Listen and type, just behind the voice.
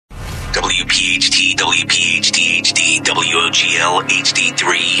WPHT, WPHT HD, WOGL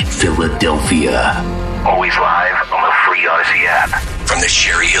HD3, Philadelphia. Always live on the free Odyssey app. From the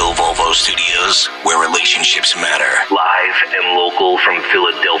Cherry Hill Volvo Studios, where relationships matter. Live and local from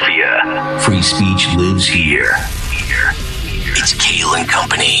Philadelphia. Free speech lives here. It's Kale and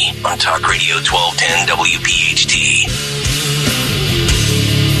Company on Talk Radio 1210 WPHT.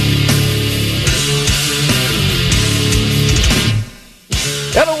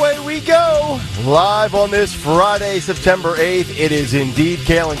 And away we go. Live on this Friday, September 8th. It is indeed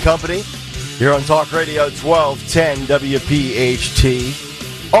Kale and Company here on Talk Radio 1210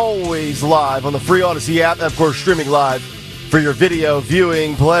 WPHT. Always live on the free Odyssey app. And, of course, streaming live for your video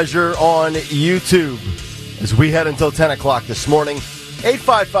viewing pleasure on YouTube. As we head until 10 o'clock this morning,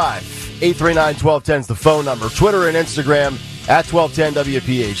 855-839-1210 is the phone number. Twitter and Instagram at 1210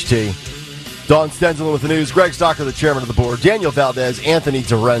 WPHT. Don Stenzel with the news. Greg Stocker, the chairman of the board. Daniel Valdez, Anthony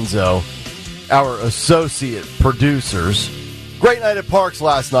Dorenzo, our associate producers. Great night at Parx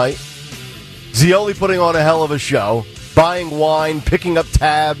last night. Zioli putting on a hell of a show. Buying wine, picking up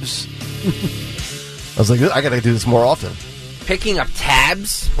tabs. I was like, I got to do this more often. Picking up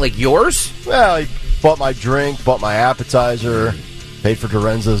tabs? Like yours? Well, he bought my drink, bought my appetizer, paid for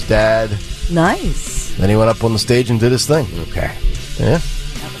Dorenzo's dad. Nice. Then he went up on the stage and did his thing. Okay. Yeah.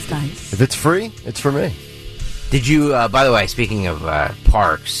 Nice. If it's free, it's for me. Did you, by the way, speaking of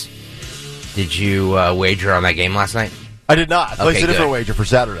Parx, did you wager on that game last night? I did not. I placed a different wager for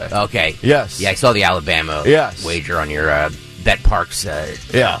Saturday. Okay. Yes. Yeah, I saw the Alabama wager on your Bet Parx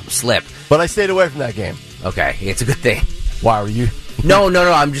slip. But I stayed away from that game. Okay. It's a good thing. Why were you? No.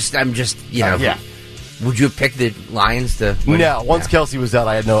 I'm just, you know. Yeah. Would you have picked the Lions to win? No. Once Kelsey was out,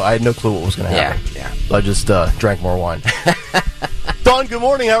 I had no clue what was going to happen. Yeah. So I just drank more wine. Dawn, good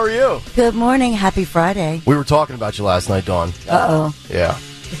morning. How are you? Good morning. Happy Friday. We were talking about you last night, Dawn. Uh-oh. Yeah.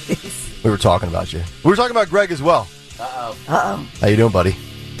 We were talking about you. We were talking about Greg as well. Uh-oh. How you doing, buddy?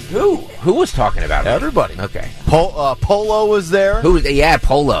 Who was talking about me? Everybody. Okay. Polo was there. Who was? Yeah,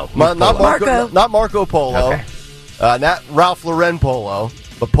 Polo. Not Marco. Not Marco Polo. Okay. Not Ralph Lauren Polo,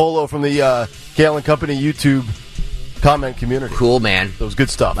 but Polo from the Kale and Company YouTube comment community. Cool, man. That was good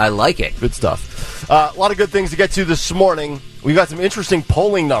stuff. I like it. Good stuff. A lot of good things to get to this morning. We've got some interesting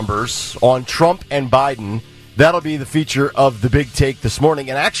polling numbers on Trump and Biden. That'll be the feature of the Big Take this morning.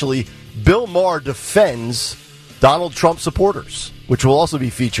 And actually, Bill Maher defends Donald Trump supporters, which will also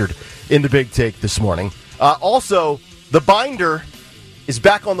be featured in the Big Take this morning. Also, the binder is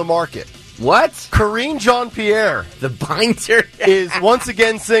back on the market. What? Karine Jean-Pierre. The binder? is once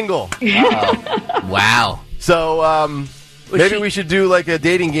again single. Wow. So, maybe we should do like a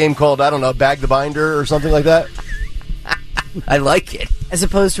dating game called, I don't know, Bag the Binder or something like that. I like it. As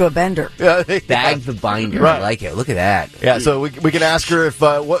opposed to a bender. Bag the binder. Right. I like it. Look at that. Yeah, so we can ask her if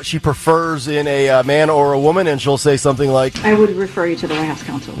what she prefers in a man or a woman, and she'll say something like, I would refer you to the White House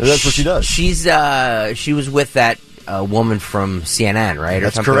counsel. That's what she does. She was with that woman from CNN, right?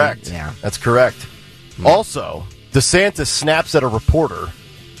 That's or something? correct. Yeah. That's correct. Also, DeSantis snaps at a reporter.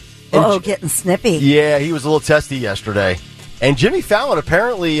 Getting snippy. Yeah, he was a little testy yesterday. And Jimmy Fallon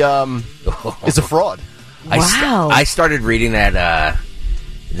apparently is a fraud. Wow. I started reading that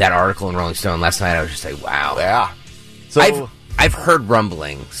article in Rolling Stone last night. I was just like, wow. Yeah. So I've heard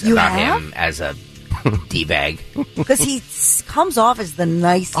rumblings You about have? him as a D-bag. Because he comes off as the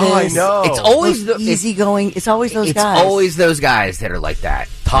nicest. Oh, I know. It's always most easygoing. It's always those guys. It's always those guys that are like that.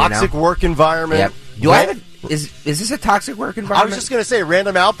 Toxic work environment. Yep. Is this a toxic work environment? I was just going to say,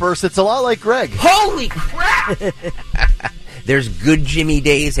 random outbursts. It's a lot like Greg. Holy crap! There's good Jimmy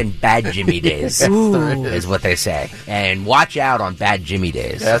days and bad Jimmy days, is what they say. And watch out on bad Jimmy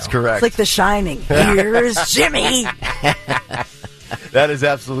days. That's correct. It's like The Shining. Here's Jimmy. That is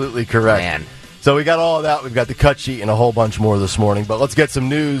absolutely correct. Man. So we got all of that. We've got the cut sheet and a whole bunch more this morning. But let's get some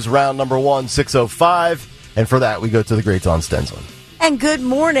news. Round number 1, 6:05. And for that, we go to the great Don Stenzel. And good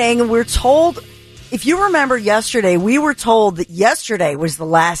morning. We're told, if you remember yesterday, we were told that yesterday was the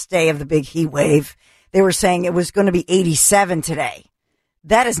last day of the big heat wave. They were saying it was going to be 87 today.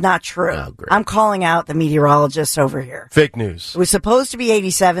 That is not true. Oh, great. I'm calling out the meteorologists over here. Fake news. It was supposed to be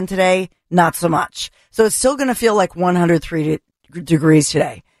 87 today, not so much. So it's still going to feel like 103 degrees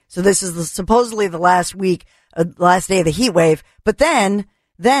today. So this is supposedly the last last day of the heat wave. But then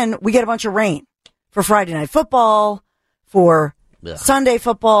we get a bunch of rain for Friday night football, for Sunday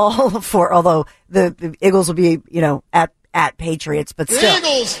football, although the Eagles will be, at Patriots, but still.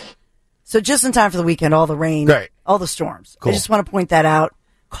 Eagles! So just in time for the weekend, all the rain, all the storms. Cool. I just want to point that out,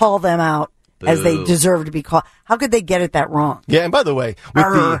 call them out as they deserve to be called. How could they get it that wrong? Yeah, and by the way,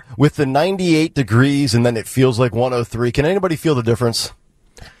 with the 98 degrees and then it feels like 103, can anybody feel the difference?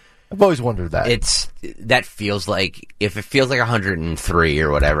 I've always wondered that. That feels like, if it feels like 103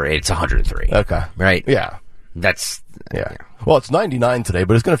 or whatever, it's 103. Okay. Right? Yeah. That's... Yeah. Well, it's 99 today,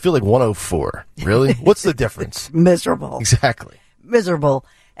 but it's going to feel like 104. Really? What's the difference? Miserable. Exactly. Miserable.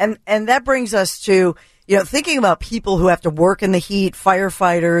 And that brings us to, thinking about people who have to work in the heat,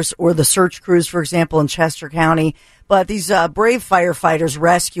 firefighters or the search crews, for example, in Chester County. But these brave firefighters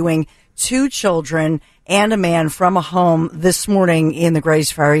rescuing 2 children and a man from a home this morning in the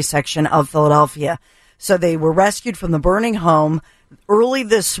Grays Ferry section of Philadelphia. So they were rescued from the burning home early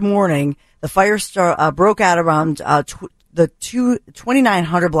this morning. The fire broke out around the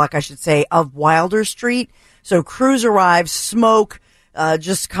 2900 block, I should say, of Wilder Street. So crews arrived, smoke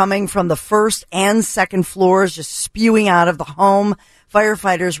just coming from the first and second floors, just spewing out of the home.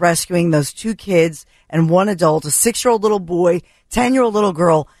 Firefighters rescuing those 2 kids and 1 adult, a 6-year-old little boy, 10-year-old little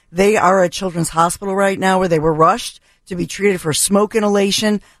girl. They are at Children's Hospital right now, where they were rushed to be treated for smoke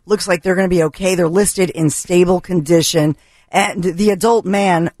inhalation. Looks like they're going to be okay. They're listed in stable condition. And the adult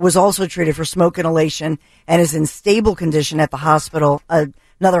man was also treated for smoke inhalation and is in stable condition at the hospital,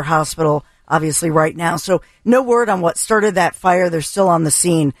 another hospital, obviously, right now. So no word on what started that fire. They're still on the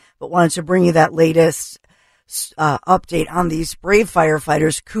scene, but wanted to bring you that latest update on these brave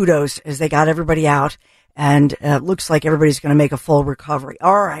firefighters. Kudos, as they got everybody out, and looks like everybody's going to make a full recovery.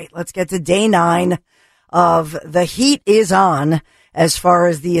 All right, let's get to day 9 of The Heat is On, as far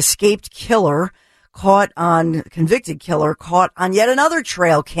as the escaped killer convicted killer caught on yet another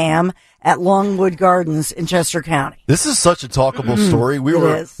trail cam at Longwood Gardens in Chester County. This is such a talkable story.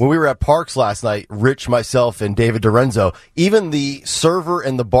 When we were at Parx last night, Rich, myself, and David Dorenzo, even the server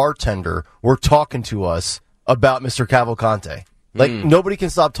and the bartender were talking to us about Mr. Cavalcante. Like, nobody can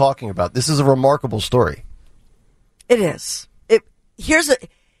stop talking about this. Is a remarkable story. It is.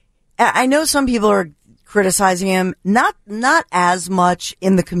 I know some people are criticizing him, not as much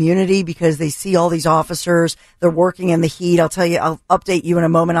in the community, because they see all these officers, they're working in the heat. I'll update you in a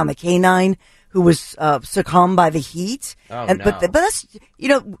moment on the K-9 who was succumbed by the heat. No. But that's,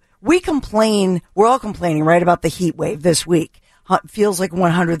 we're all complaining, right, about the heat wave this week. Feels like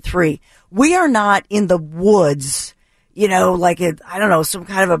 103. We are not in the woods, some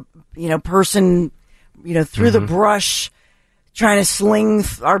kind of a, person, through the brush, trying to sling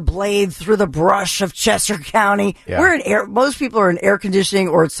our blade through the brush of Chester County. Yeah. Most people are in air conditioning,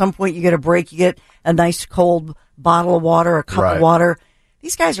 or at some point you get a break, you get a nice cold bottle of water, a cup of water.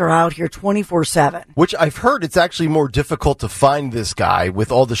 These guys are out here 24/7. Which I've heard it's actually more difficult to find this guy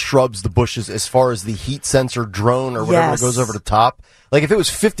with all the shrubs, the bushes, as far as the heat sensor drone or whatever that goes over the top. Like, if it was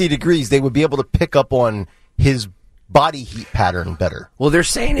 50 degrees, they would be able to pick up on his body heat pattern better. Well, they're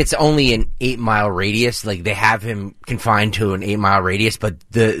saying it's only an 8-mile radius. Like, they have him confined to an 8-mile radius, but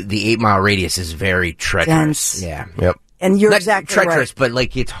the 8-mile radius is very treacherous. Dense. Yeah. Yep. And you're not exactly treacherous, right. but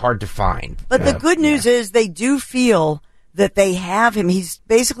like, it's hard to find. But the good news is they do feel that they have him. He's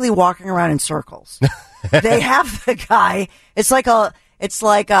basically walking around in circles. They have the guy. It's like a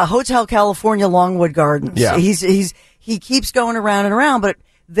Hotel California Longwood Gardens. Yeah. He keeps going around and around, but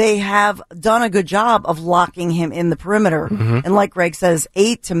they have done a good job of locking him in the perimeter. Mm-hmm. And like Greg says,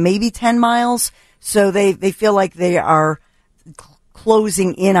 8 to maybe 10 miles. So they feel like they are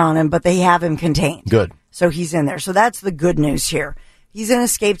closing in on him, but they have him contained. Good. So he's in there. So that's the good news here. He's an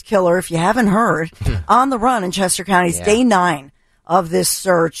escaped killer, if you haven't heard, on the run in Chester County. It's day 9 of this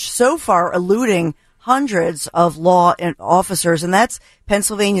search. So far, eluding hundreds of law and officers, and that's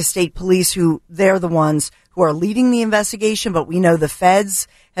Pennsylvania State Police, who they're the ones who are leading the investigation, but we know the feds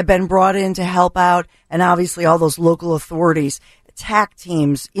have been brought in to help out, and obviously all those local authorities, attack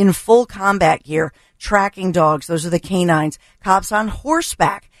teams in full combat gear, tracking dogs, those are the canines, cops on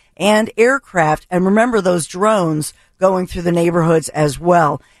horseback and aircraft, and remember those drones going through the neighborhoods as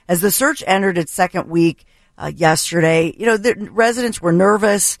well. As the search entered its second week yesterday, the residents were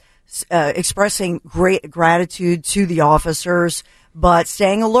nervous, expressing great gratitude to the officers, but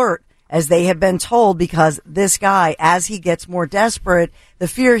staying alert, as they have been told, because this guy, as he gets more desperate, the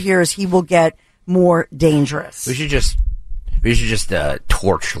fear here is he will get more dangerous. We should just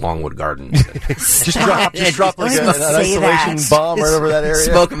torch Longwood Gardens. just drop like an isolation bomb right over that area.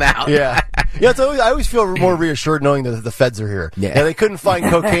 Smoke them out. Yeah. Yeah, I always feel more reassured knowing that the feds are here. Yeah. They couldn't find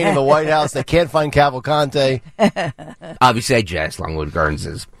cocaine in the White House. They can't find Cavalcante. Obviously, I jest. Longwood Gardens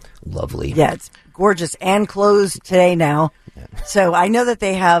is lovely. Yeah, it's gorgeous and closed today now. So I know that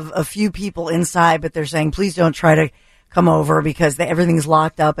they have a few people inside, but they're saying, please don't try to come over because everything's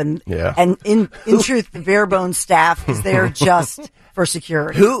locked up. And in truth, the bare bones staff is there just for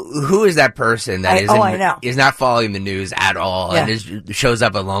security. Who is that person that I know. is not following the news at all and shows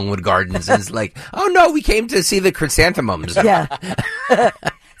up at Longwood Gardens and is like, oh no, we came to see the chrysanthemums. Yeah.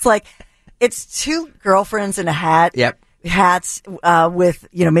 It's like, it's two girlfriends in a hat. Yep. Hats with,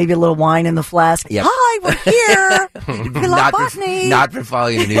 maybe a little wine in the flask. Yep. Hi, we're here. We love botany. Not been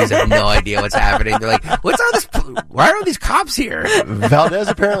following the news. I have no idea what's happening. They're like, what's all this? Why are all these cops here? Valdez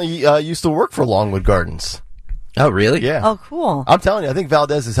apparently used to work for Longwood Gardens. Oh, really? Yeah. Oh, cool. I'm telling you, I think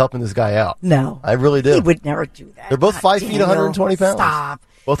Valdez is helping this guy out. No. I really do. He would never do that. They're both 5 feet, 120 pounds. Stop.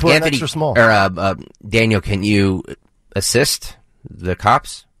 Both wearing Anthony, extra small. Or Daniel, can you assist the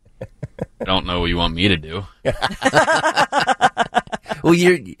cops? I don't know what you want me to do. Well,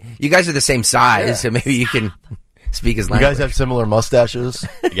 you guys are the same size, so maybe you can speak his You language. guys have similar mustaches.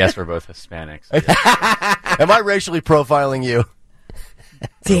 I guess we're both Hispanics. Am I racially profiling you?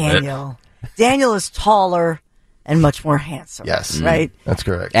 Daniel. Daniel is taller and much more handsome. Yes. Right? That's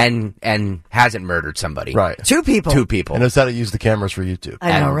correct. and hasn't murdered somebody. Right. Two people. And knows how to use the cameras for YouTube.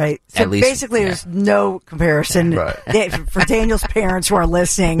 I know, And right? So at least- basically, yeah. there's no comparison Right. for Daniel's parents who are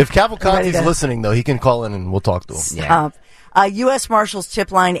listening. If Cavalcante's Ready to listening, though, he can call in and we'll talk to him. Stop. U.S. Marshals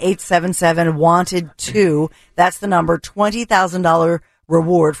tip line 877 wanted 2. That's the number. $20,000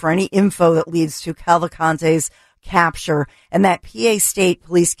 reward for any info that leads to Cavalcante's capture. And that PA State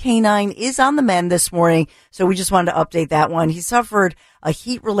Police K-9 is on the mend this morning. So we just wanted to update that one. He suffered a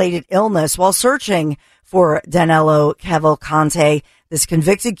heat-related illness while searching for Danilo Cavalcante, this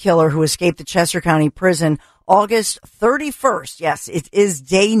convicted killer who escaped the Chester County Prison August 31st. Yes, it is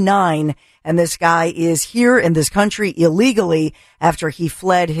day 9. And this guy is here in this country illegally after he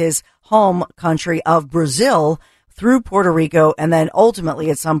fled his home country of Brazil through Puerto Rico and then ultimately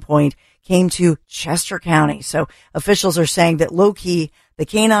at some point came to Chester County. So officials are saying that low-key, the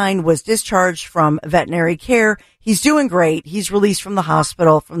canine was discharged from veterinary care. He's doing great. He's released from the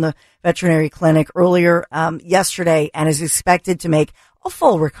hospital, from the veterinary clinic earlier yesterday and is expected to make a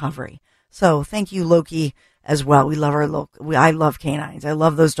full recovery. So thank you, Loki, as well. We love I love canines. I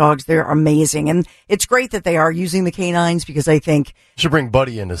love those dogs. They're amazing. And it's great that they are using the canines because I think Should bring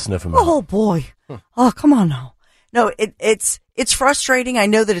Buddy in to sniff him out. oh boy. Oh, come on now. No, it's frustrating. I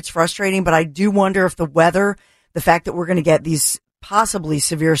know that it's frustrating, but I do wonder if the weather, the fact that we're going to get these possibly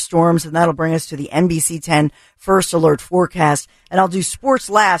severe storms, and that'll bring us to the NBC 10 first alert forecast. And I'll do sports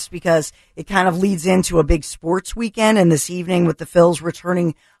last because it kind of leads into a big sports weekend and this evening with the Phils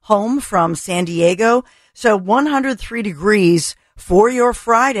returning home from San Diego. So 103 degrees for your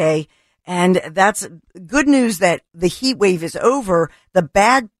Friday. And that's good news that the heat wave is over. The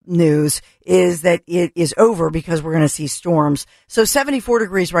bad news is that it is over because we're going to see storms. So 74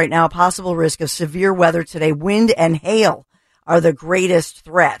 degrees right now, possible risk of severe weather today. Wind and hail are the greatest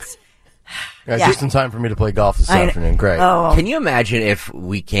threats. Yeah, Yeah. Just in time for me to play golf this afternoon. Great. Oh, Can you imagine if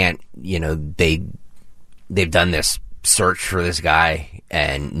we can't, they've done this search for this guy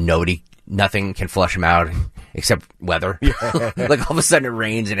and nothing can flush him out except weather. Like all of a sudden it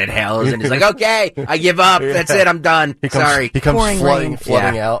rains and it hails and he's like, okay, I give up. That's it. I'm done. Sorry. He comes Pouring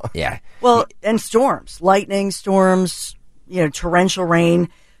flooding rain. out. Yeah. well, and storms, lightning storms, torrential rain.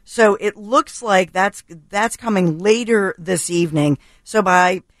 So it looks like that's coming later this evening. So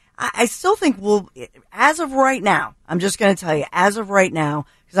I still think as of right now, I'm just going to tell you, as of right now,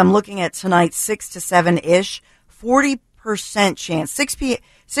 because I'm looking at tonight, 6 to 7-ish, 40% chance,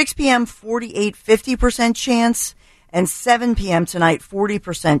 6 p.m., 48, 50% chance, and 7 p.m. tonight,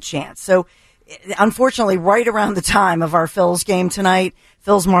 40% chance. So unfortunately, right around the time of our Phils game tonight,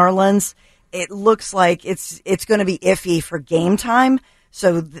 Phils Marlins, it looks like it's going to be iffy for game time.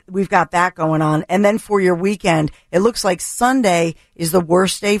 So we've got that going on. And then for your weekend, it looks like Sunday is the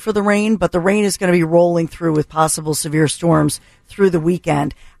worst day for the rain, but the rain is going to be rolling through with possible severe storms through the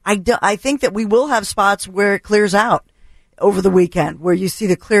weekend. I think that we will have spots where it clears out over the weekend, where you see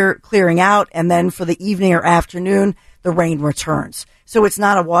the clearing out, and then for the evening or afternoon, the rain returns. So it's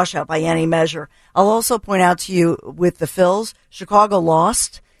not a washout by any measure. I'll also point out to you with the Phils, Chicago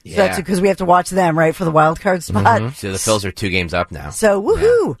lost. So that's because we have to watch them, right, for the wild card spot. So the Phils are 2 games up now. So,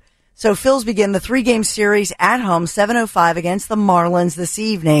 woohoo! Yeah. So Phils begin the 3-game series at home, 7:05 against the Marlins this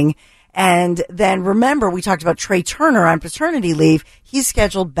evening. And then remember, we talked about Trey Turner on paternity leave. He's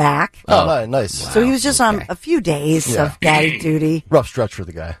scheduled back. Oh, nice. Wow. So he was just on a few days of daddy duty. Rough stretch for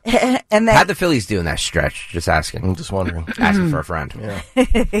the guy. And then, how'd the Phillies do in that stretch? Just asking. I'm just wondering. Asking for a friend. Yeah.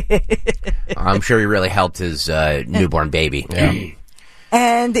 I'm sure he really helped his newborn baby. Yeah.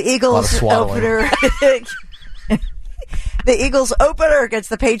 And the Eagles opener. The Eagles opener against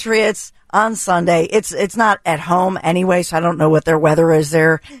the Patriots on Sunday. It's not at home anyway, so I don't know what their weather is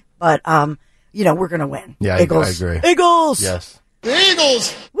there. But, we're going to win. Yeah, Eagles. I agree. Eagles! Yes. The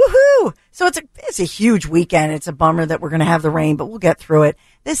Eagles! Woohoo! So it's a huge weekend. It's a bummer that we're going to have the rain, but we'll get through it.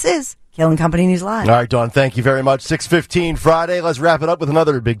 This is Kale and Company News Live. All right, Dawn, thank you very much. 6:15 Friday. Let's wrap it up with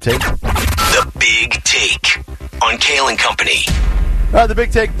another big take. The Big Take on Kale and Company. The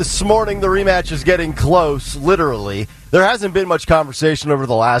big take this morning, the rematch is getting close, literally. There hasn't been much conversation over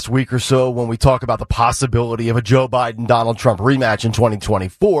the last week or so when we talk about the possibility of a Joe Biden-Donald Trump rematch in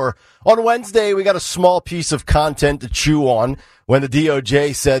 2024. On Wednesday, we got a small piece of content to chew on when the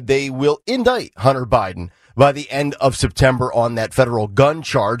DOJ said they will indict Hunter Biden by the end of September on that federal gun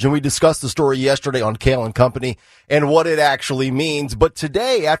charge. And we discussed the story yesterday on Kale and Company and what it actually means. But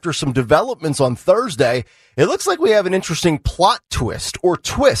today, after some developments on Thursday, it looks like we have an interesting plot twist or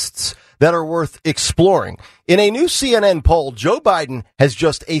twists that are worth exploring. In a new CNN poll, Joe Biden has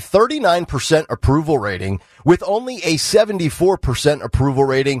just a 39% approval rating with only a 74% approval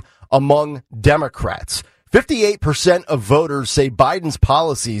rating among Democrats. 58% of voters say Biden's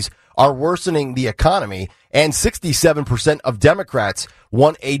policies are worsening the economy, and 67% of Democrats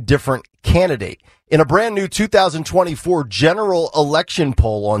want a different candidate. In a brand new 2024 general election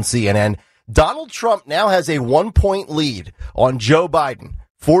poll on CNN, Donald Trump now has a 1-point lead on Joe Biden,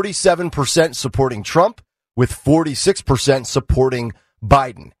 47% supporting Trump with 46% supporting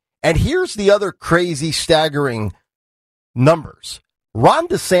Biden. And here's the other crazy, staggering numbers. Ron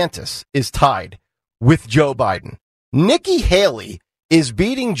DeSantis is tied with Joe Biden. Nikki Haley is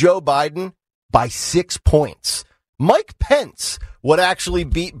beating Joe Biden by 6 points. Mike Pence would actually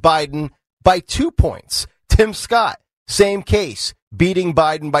beat Biden by 2 points. Tim Scott, same case, beating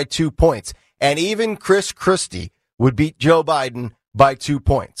Biden by 2 points. And even Chris Christie would beat Joe Biden by 2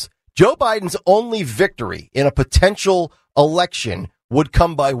 points. Joe Biden's only victory in a potential election would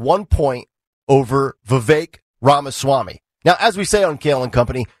come by 1 point over Vivek Ramaswamy. Now, as we say on Kale and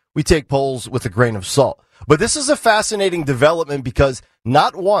Company, we take polls with a grain of salt. But this is a fascinating development because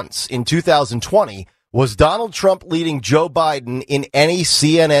not once in 2020 was Donald Trump leading Joe Biden in any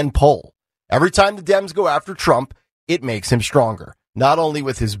CNN poll. Every time the Dems go after Trump, it makes him stronger. Not only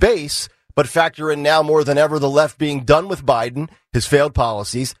with his base, but factor in now more than ever the left being done with Biden, his failed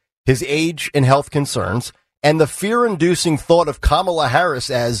policies, his age and health concerns, and the fear-inducing thought of Kamala Harris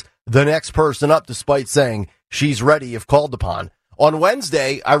as the next person up despite saying she's ready if called upon. On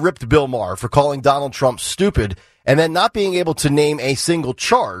Wednesday, I ripped Bill Maher for calling Donald Trump stupid and then not being able to name a single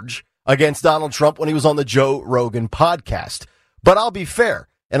charge against Donald Trump when he was on the Joe Rogan podcast. But I'll be fair,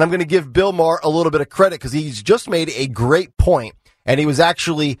 and I'm going to give Bill Maher a little bit of credit because he's just made a great point, and he was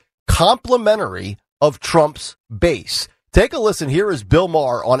actually complimentary of Trump's base. Take a listen. Here is Bill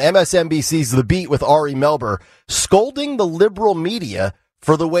Maher on MSNBC's The Beat with Ari Melber scolding the liberal media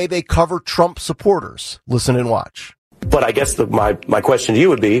for the way they cover Trump supporters. Listen and watch. But I guess my question to you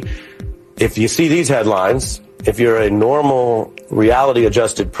would be, if you see these headlines, if you're a normal,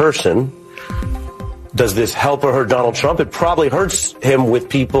 reality-adjusted person, does this help or hurt Donald Trump? It probably hurts him with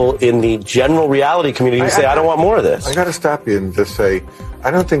people in the general reality community who say, I don't want more of this. I got to stop you and just say,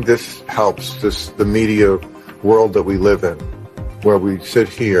 I don't think this helps the media world that we live in, where we sit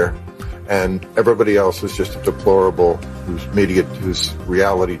here and everybody else is just a deplorable who's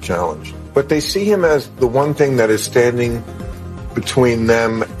reality challenged. But they see him as the one thing that is standing between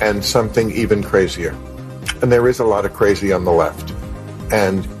them and something even crazier. And there is a lot of crazy on the left.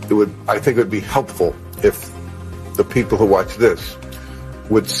 And I think it would be helpful if the people who watch this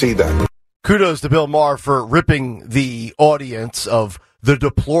would see that. Kudos to Bill Maher for ripping the audience of the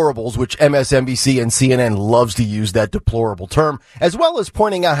deplorables, which MSNBC and CNN loves to use that deplorable term, as well as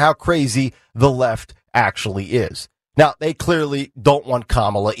pointing out how crazy the left actually is. Now, they clearly don't want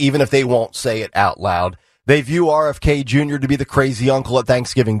Kamala, even if they won't say it out loud. They view RFK Jr. to be the crazy uncle at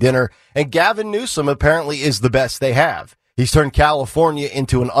Thanksgiving dinner, and Gavin Newsom apparently is the best they have. He's turned California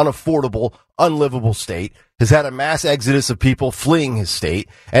into an unaffordable, unlivable state, has had a mass exodus of people fleeing his state,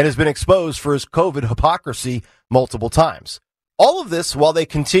 and has been exposed for his COVID hypocrisy multiple times. All of this while they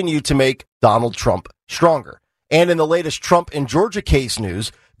continue to make Donald Trump stronger. And in the latest Trump and Georgia case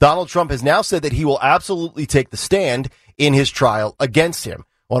news, Donald Trump has now said that he will absolutely take the stand in his trial against him.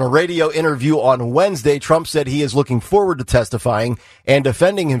 On a radio interview on Wednesday, Trump said he is looking forward to testifying and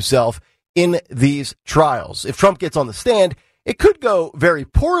defending himself in these trials. If Trump gets on the stand, it could go very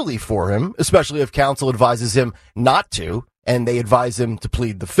poorly for him, especially if counsel advises him not to, and they advise him to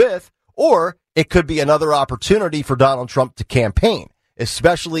plead the fifth, or it could be another opportunity for Donald Trump to campaign,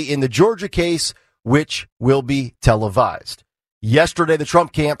 especially in the Georgia case, which will be televised. Yesterday, the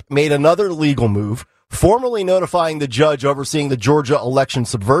Trump camp made another legal move, formally notifying the judge overseeing the Georgia election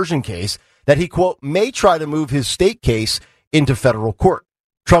subversion case that he, quote, may try to move his state case into federal court.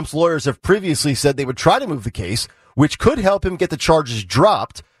 Trump's lawyers have previously said they would try to move the case which could help him get the charges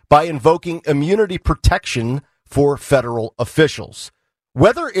dropped by invoking immunity protection for federal officials.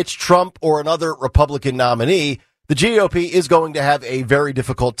 Whether it's Trump or another Republican nominee, the GOP is going to have a very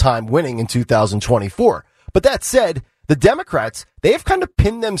difficult time winning in 2024. But that said, the Democrats, they have kind of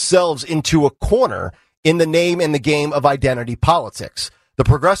pinned themselves into a corner in the name and the game of identity politics. The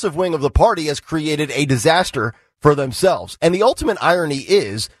progressive wing of the party has created a disaster for themselves. And the ultimate irony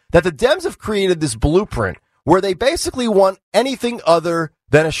is that the Dems have created this blueprint where they basically want anything other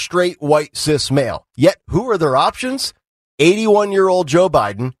than a straight white cis male. Yet, who are their options? 81-year-old Joe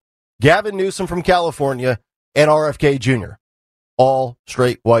Biden, Gavin Newsom from California, and RFK Jr. All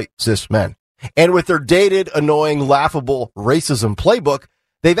straight white cis men. And with their dated, annoying, laughable racism playbook,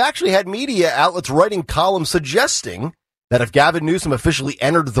 they've actually had media outlets writing columns suggesting that if Gavin Newsom officially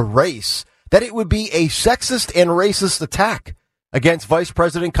entered the race, that it would be a sexist and racist attack against Vice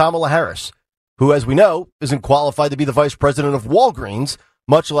President Kamala Harris, who, as we know, isn't qualified to be the vice president of Walgreens,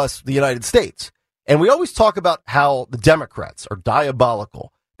 much less the United States. And we always talk about how the Democrats are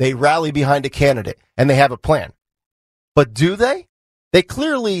diabolical. They rally behind a candidate and they have a plan. But do they? They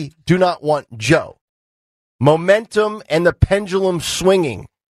clearly do not want Joe. Momentum and the pendulum swinging.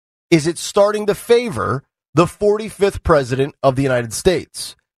 Is it starting to favor the 45th president of the United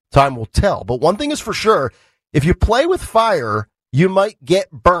States? Time will tell. But one thing is for sure, if you play with fire, you might get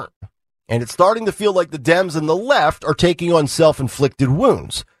burnt. And it's starting to feel like the Dems and the left are taking on self-inflicted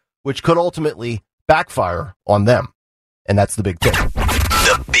wounds, which could ultimately backfire on them. And that's the big take.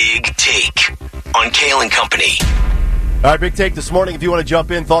 The Big Take on Kale and Company. All right, big take this morning. If you want to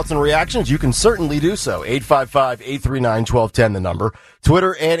jump in, thoughts and reactions, you can certainly do so. 855-839-1210, the number.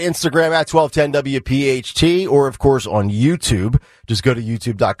 Twitter and Instagram at 1210WPHT, or, of course, on YouTube. Just go to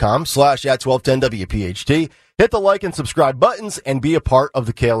youtube.com/@1210WPHT. Hit the like and subscribe buttons and be a part of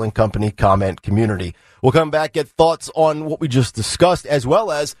the Kale and Company comment community. We'll come back, get thoughts on what we just discussed, as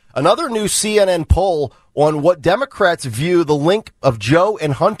well as another new CNN poll on what Democrats view the link of Joe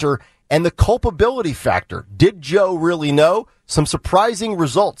and Hunter and the culpability factor. Did Joe really know? Some surprising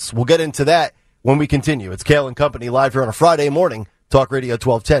results. We'll get into that when we continue. It's Kale and Company live here on a Friday morning. Talk Radio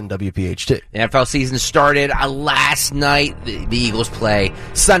 1210 WPHT. The NFL season started last night. The Eagles play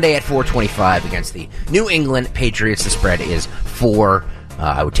Sunday at 4:25 against the New England Patriots. The spread is 4.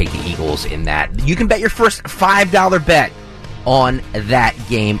 I would take the Eagles in that. You can bet your first $5 bet on that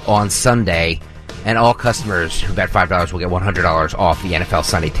game on Sunday. And all customers who bet $5 will get $100 off the NFL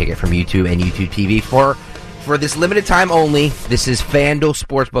Sunday ticket from YouTube and YouTube TV for this limited time only. This is FanDuel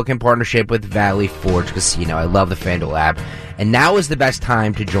Sportsbook in partnership with Valley Forge Casino. I love the FanDuel app. And now is the best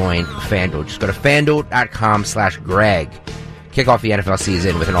time to join FanDuel. Just go to FanDuel.com/Greg. Kick off the NFL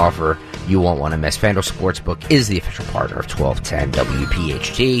season with an offer you won't want to miss. FanDuel Sportsbook is the official partner of 1210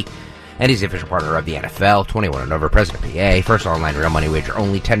 WPHT. And he's the official partner of the NFL. 21 and over, President PA. First online real money wager,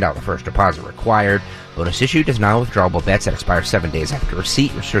 only $10 first deposit required. Bonus issued is non-withdrawable bets that expire 7 days after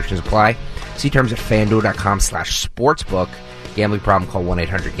receipt. Restrictions apply. See terms at FanDuel.com/sportsbook. Gambling problem, call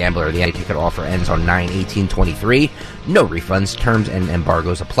 1-800-GAMBLER. The anti-ticket offer ends on 9/18/23. No refunds. Terms and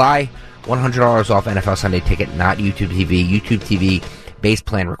embargoes apply. $100 off NFL Sunday ticket, not YouTube TV. YouTube TV base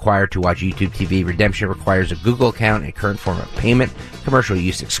plan required to watch YouTube TV. Redemption requires a Google account and current form of payment. Commercial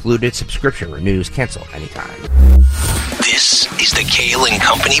use excluded. Subscription renews. Cancel anytime. This is the Kale and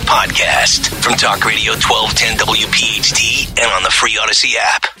Company podcast from Talk Radio 1210 WPHT and on the free Odyssey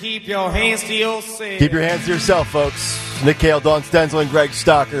app. Keep your hands to yourself. Keep your hands to yourself, folks. Nick Kale, Dawn Stenzel, and Greg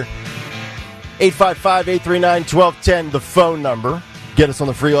Stocker. 855-839-1210, the phone number. Get us on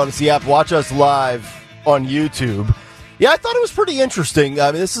the free Odyssey app. Watch us live on YouTube. Yeah, I thought it was pretty interesting.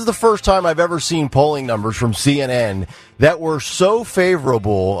 I mean, this is the first time I've ever seen polling numbers from CNN that were so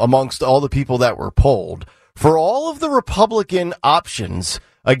favorable amongst all the people that were polled for all of the Republican options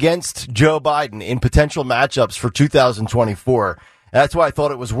against Joe Biden in potential matchups for 2024. That's why I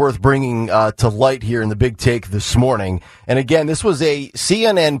thought it was worth bringing to light here in the big take this morning. And again, this was a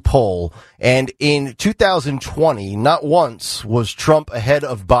CNN poll. And in 2020, not once was Trump ahead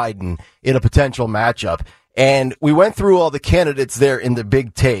of Biden in a potential matchup. And we went through all the candidates there in the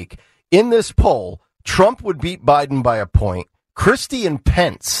big take. In this poll, Trump would beat Biden by a point. Christie and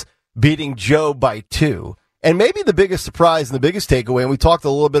Pence beating Joe by 2. And maybe the biggest surprise and the biggest takeaway, and we talked a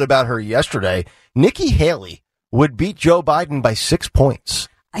little bit about her yesterday, Nikki Haley would beat Joe Biden by 6 points.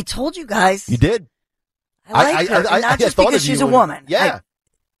 I told you guys. You did. I like her. Not just because she's a woman. Yeah.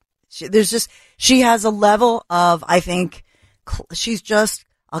 She has a level of, I think, she's just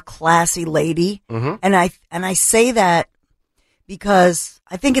a classy lady. Mm-hmm. And I say that because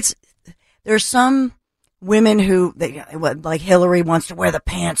I think there's some women who, like Hillary wants to wear the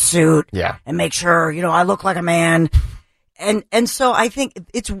pantsuit and make sure, I look like a man. And so I think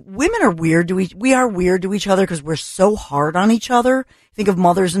women are weird we are weird to each other because we're so hard on each other. Think of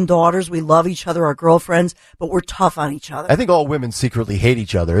mothers and daughters. We love each other, our girlfriends, but we're tough on each other. I think all women secretly hate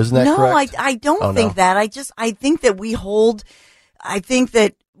each other. Isn't that correct? No, I don't think that. I think that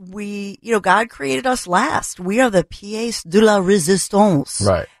God created us last. We are the pièce de la résistance.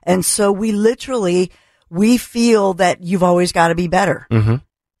 Right. And so we feel that you've always got to be better. Mm-hmm.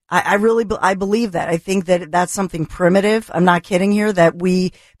 I believe that. I think that that's something primitive. I'm not kidding here, that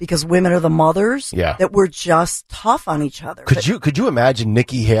because women are the mothers, that we're just tough on each other. Could you imagine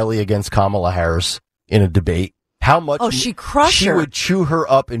Nikki Haley against Kamala Harris in a debate? How much she crushed her. She would chew her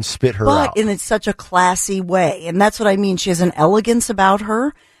up and spit her out. But in such a classy way. And that's what I mean. She has an elegance about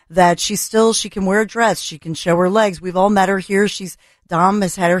her that she can wear a dress. She can show her legs. We've all met her here. Dom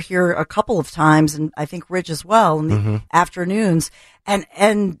has had her here a couple of times, and I think Rich as well in the afternoons.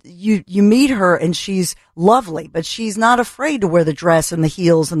 And you meet her and she's lovely, but she's not afraid to wear the dress and the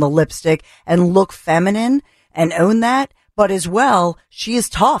heels and the lipstick and look feminine and own that. But as well, she is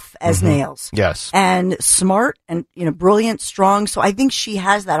tough as nails. Yes. And smart and, brilliant, strong. So I think she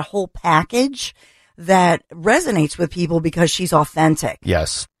has that whole package that resonates with people because she's authentic.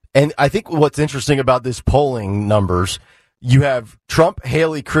 Yes. And I think what's interesting about this polling numbers, you have Trump,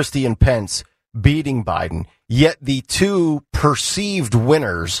 Haley, Christie, and Pence beating Biden, yet the two perceived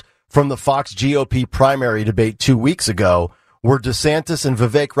winners from the Fox GOP primary debate 2 weeks ago were DeSantis and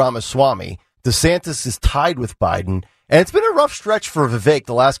Vivek Ramaswamy. DeSantis is tied with Biden, and it's been a rough stretch for Vivek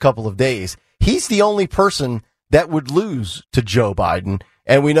the last couple of days. He's the only person that would lose to Joe Biden,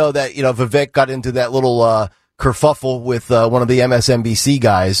 and we know that, Vivek got into that little kerfuffle with one of the MSNBC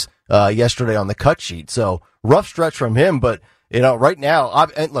guys yesterday on the cut sheet. So rough stretch from him, but right now,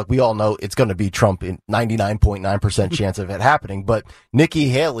 and look, we all know it's going to be Trump in 99.9% chance of it happening, but Nikki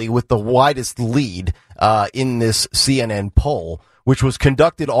Haley with the widest lead in this CNN poll, which was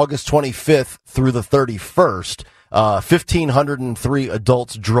conducted August 25th through the 31st, 1,503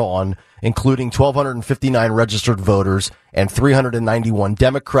 adults drawn, including 1,259 registered voters and 391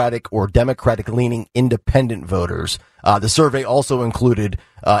 Democratic or Democratic-leaning independent voters. The survey also included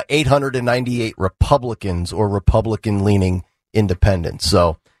 898 Republicans or Republican-leaning independents.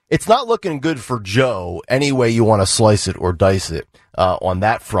 So it's not looking good for Joe any way you want to slice it or dice it on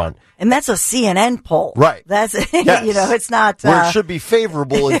that front. And that's a CNN poll. Right. That's, yes. It's not. Where it should be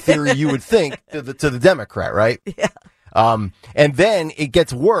favorable in theory, you would think, to the Democrat, right? Yeah. And then it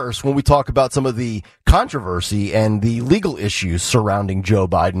gets worse when we talk about some of the controversy and the legal issues surrounding Joe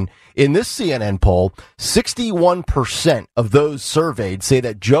Biden. In this CNN poll, 61% of those surveyed say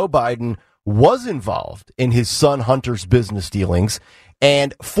that Joe Biden was involved in his son Hunter's business dealings,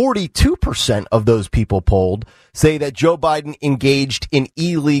 and 42% of those people polled say that Joe Biden engaged in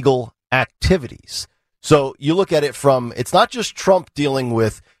illegal activities. So you look at it from, it's not just Trump dealing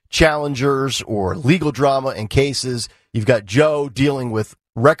with challengers or legal drama and cases. You've got Joe dealing with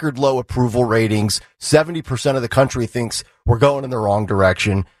record low approval ratings. 70% of the country thinks we're going in the wrong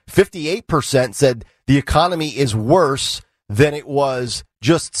direction. 58% said the economy is worse than it was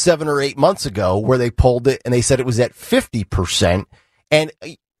just 7 or 8 months ago, where they polled it and they said it was at 50%. And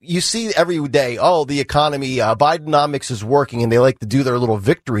you see every day, the economy, Bidenomics is working, and they like to do their little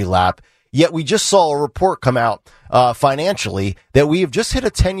victory lap. Yet we just saw a report come out financially that we have just hit a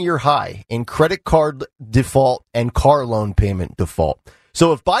 10-year high in credit card default and car loan payment default.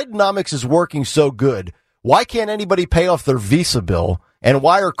 So if Bidenomics is working so good, why can't anybody pay off their Visa bill? And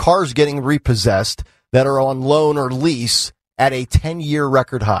why are cars getting repossessed that are on loan or lease at a 10-year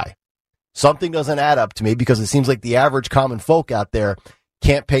record high? Something doesn't add up to me, because it seems like the average common folk out there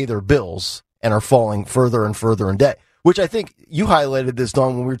can't pay their bills and are falling further and further in debt, which I think you highlighted this,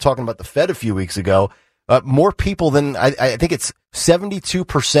 Dawn, when we were talking about the Fed a few weeks ago. More people than, I think it's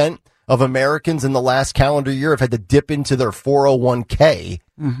 72% of Americans in the last calendar year have had to dip into their 401k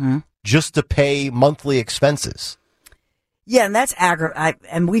just to pay monthly expenses. Yeah, and that's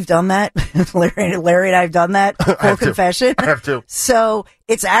and we've done that. Larry and I have done that. Full confession. I have to. So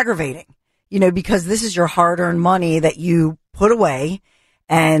it's aggravating, because this is your hard-earned money that you put away,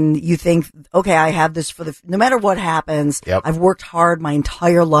 and you think, okay, I have this no matter what happens. Yep. I've worked hard my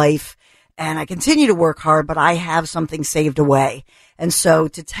entire life, and I continue to work hard, but I have something saved away. And so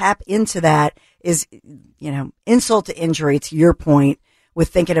to tap into that is, insult to injury, to your point, with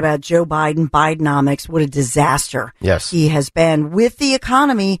thinking about Joe Biden, Bidenomics. What a disaster. Yes. He has been with the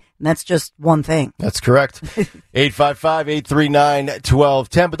economy, and that's just one thing. That's correct.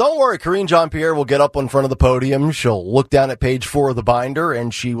 855-839-1210. But don't worry, Karine Jean-Pierre will get up in front of the podium. She'll look down at page 4 of the binder,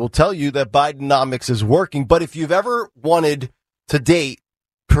 and she will tell you that Bidenomics is working. But if you've ever wanted to date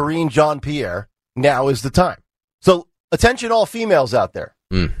Karine Jean-Pierre, now is the time. So attention all females out there.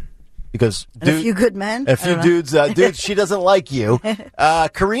 Because a few good men. A few dudes, she doesn't like you.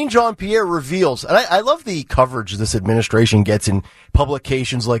 Karine Jean-Pierre reveals, and I love the coverage this administration gets in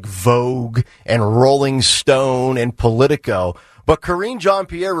publications like Vogue and Rolling Stone and Politico. But Karine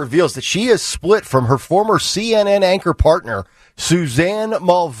Jean-Pierre reveals that she is split from her former CNN anchor partner, Suzanne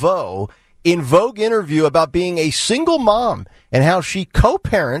Malveaux, in Vogue interview about being a single mom and how she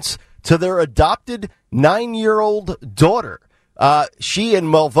co-parents to their adopted 9-year-old daughter. She and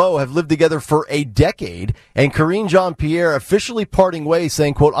Malveaux have lived together for a decade, and Karine Jean-Pierre officially parting ways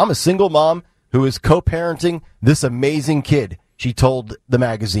saying, quote, "I'm a single mom who is co-parenting this amazing kid." She told the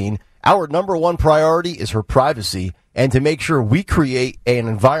magazine, "Our number one priority is her privacy and to make sure we create an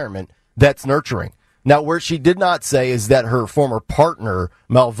environment that's nurturing." Now, where she did not say is that her former partner,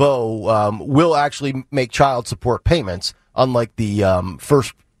 Malveaux, will actually make child support payments, unlike the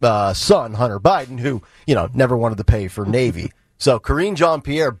first son, Hunter Biden, who, never wanted to pay for Navy. So Karine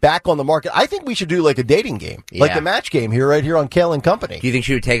Jean-Pierre back on the market. I think we should do like a dating game, like a match game right here on Kale and Company. Do you think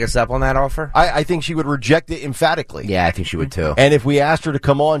she would take us up on that offer? I think she would reject it emphatically. Yeah, I think she would too. And if we asked her to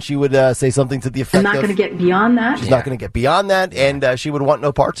come on, she would say something to the effect I'm not going to get beyond that. She's not going to get beyond that, and she would want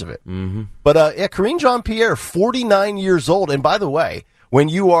no parts of it. Mm-hmm. But Karine Jean-Pierre, 49 years old, and by the way, when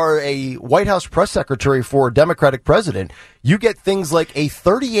you are a White House press secretary for a Democratic president, you get things like a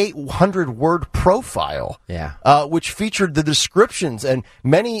 3,800-word profile, which featured the descriptions, and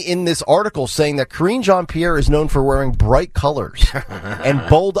many in this article saying that Karine Jean-Pierre is known for wearing bright colors and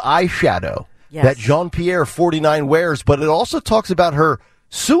bold eyeshadow that Jean-Pierre, 49, wears. But it also talks about her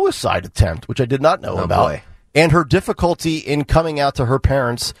suicide attempt, which I did not know about, and her difficulty in coming out to her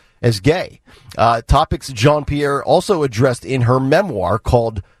parents as gay. Topics Jean-Pierre also addressed in her memoir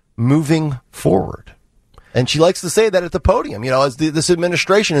called Moving Forward. And she likes to say that at the podium, as this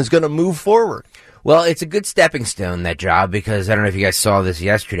administration is going to move forward. Well, it's a good stepping stone, that job, because I don't know if you guys saw this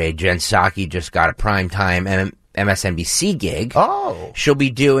yesterday. Jen Psaki just got a primetime MSNBC gig. Oh. She'll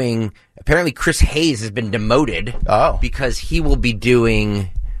be doing, apparently Chris Hayes has been demoted. Oh. Because he will be doing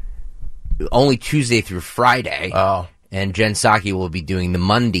only Tuesday through Friday. Oh. And Jen Psaki will be doing the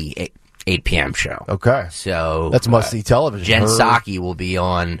Monday 8 p.m. show. Okay. So that's must-see television. Jen Psaki will be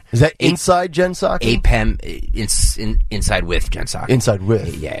on. Is that inside Jen Psaki? 8 p.m. Inside with Jen Psaki. Inside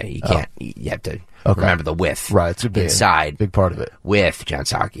with. Yeah, you can't. You have to remember the with. Right. It's a big, inside. Big part of it. With Jen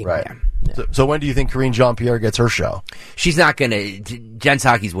Psaki. Right. Yeah. So when do you think Karine Jean-Pierre gets her show? She's not going to. Jen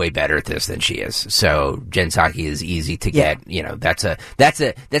Psaki's way better at this than she is. So Jen Psaki is easy to get. That's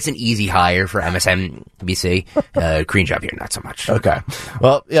an easy hire for MSNBC. Karine Jean-Pierre, not so much. Okay.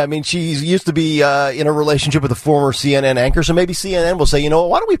 Well, yeah, I mean, she used to be in a relationship with a former CNN anchor, so maybe CNN will say,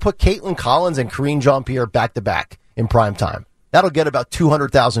 why don't we put Caitlin Collins and Karine Jean-Pierre back to back in prime time? That'll get about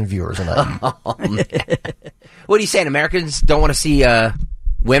 200,000 viewers a night. Oh, man. What are you saying? Americans don't want to see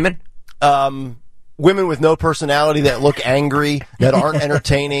women? Women with no personality that look angry, that aren't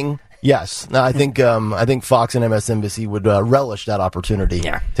entertaining. Yes. No, I think Fox and MSNBC would relish that opportunity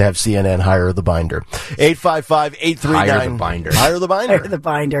to have CNN hire the binder. 855-839. Hire the binder. Hire the binder. Hire the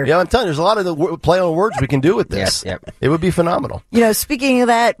binder. Yeah, I'm telling you, there's a lot of play on words we can do with this. Yep. It would be phenomenal. Speaking of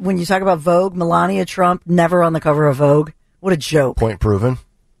that, when you talk about Vogue, Melania Trump, never on the cover of Vogue. What a joke. Point proven.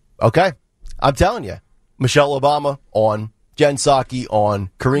 Okay. I'm telling you. Michelle Obama on. Jen Psaki on,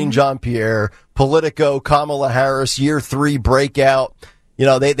 Karine Jean-Pierre, Politico, Kamala Harris, year 3 breakout.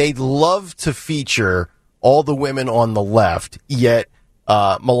 They love to feature all the women on the left, yet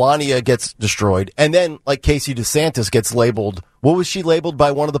Melania gets destroyed. And then, like, Casey DeSantis gets labeled. What was she labeled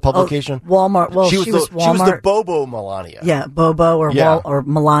by one of the publications? Walmart. Well, she was Walmart. She was the Bobo Melania. Yeah, Bobo or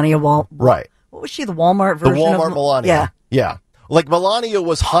Melania Right. What was she, the Walmart version The Walmart of Melania. Yeah. Like, Melania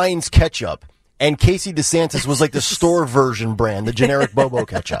was Heinz ketchup. And Casey DeSantis was like the store version brand, the generic Bobo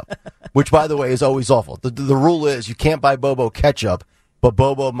ketchup, which, by the way, is always awful. The rule is you can't buy Bobo ketchup, but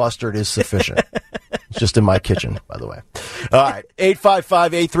Bobo mustard is sufficient. It's just in my kitchen, by the way. All right,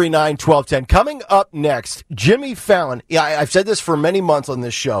 855-839-1210. Coming up next, Jimmy Fallon. Yeah, I've said this for many months on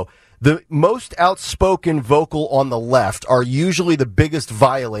this show. The most outspoken vocal on the left are usually the biggest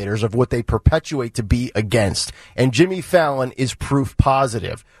violators of what they perpetuate to be against. And Jimmy Fallon is proof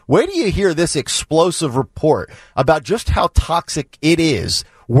positive. Where do you hear this explosive report about just how toxic it is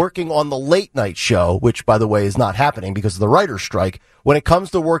working on the late night show, which, by the way, is not happening because of the writer's strike, when it comes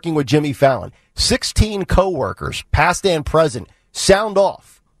to working with Jimmy Fallon? 16 coworkers, past and present, sound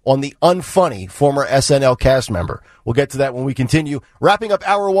off on the unfunny former SNL cast member. We'll get to that when we continue. Wrapping up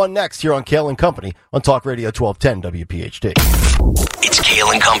Hour 1 next here on Kale and Company on Talk Radio 1210 WPHT. It's Kale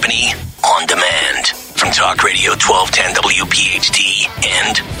and Company on demand from Talk Radio 1210 WPHT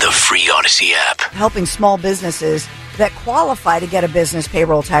and the free Odyssey app. Helping small businesses that qualify to get a business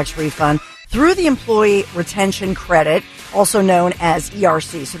payroll tax refund through the Employee Retention Credit, also known as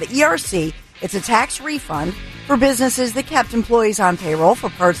ERC. So the ERC, it's a tax refund for businesses that kept employees on payroll for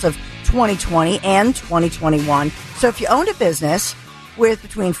parts of 2020 and 2021. So if you owned a business with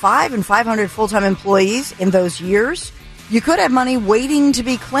between 5 and 500 full-time employees in those years, you could have money waiting to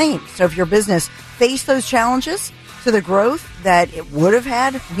be claimed. So if your business faced those challenges to the growth that it would have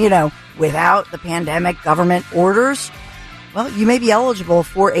had, without the pandemic government orders, well, you may be eligible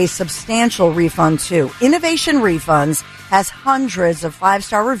for a substantial refund too. Innovation Refunds has hundreds of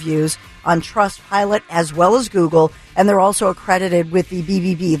 5-star reviews on Trustpilot as well as Google, and they're also accredited with the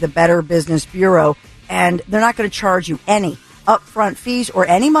BBB, the Better Business Bureau, and they're not going to charge you any upfront fees or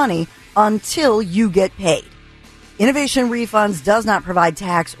any money until you get paid. Innovation Refunds does not provide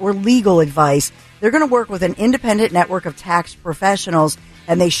tax or legal advice. They're going to work with an independent network of tax professionals,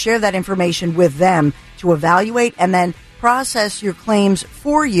 and they share that information with them to evaluate and then process your claims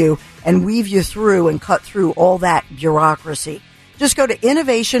for you and weave you through and cut through all that bureaucracy. Just go to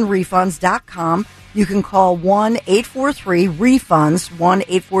innovationrefunds.com. You can call 1-843-REFUNDS,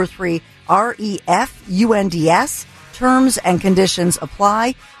 1-843-REFUNDS. Terms and conditions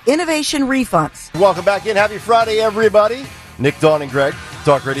apply. Innovation Refunds. Welcome back in. Happy Friday, everybody. Nick, Dawn, and Greg.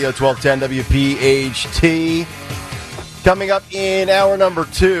 Talk Radio 1210 WPHT. Coming up in hour number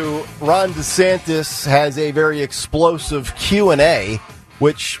 2, Ron DeSantis has a very explosive Q&A,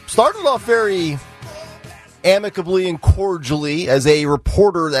 which started off very amicably and cordially as a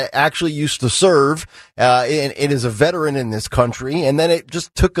reporter that actually used to serve and is a veteran in this country, and then it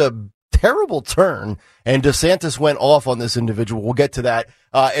just took a terrible turn, and DeSantis went off on this individual. We'll get to that,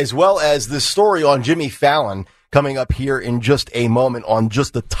 as well as this story on Jimmy Fallon coming up here in just a moment on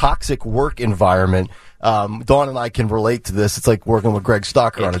just the toxic work environment. Dawn and I can relate to this. It's like working with Greg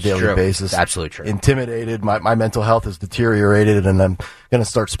Stocker on a daily basis. It's absolutely true. Intimidated. My mental health has deteriorated, and I'm going to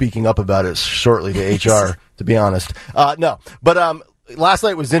start speaking up about it shortly to HR, to be honest. Last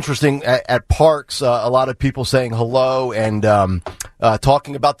night was interesting at Parx. A lot of people saying hello and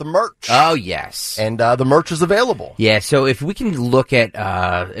talking about the merch. Oh, yes. And the merch is available. Yeah, so if we can look at,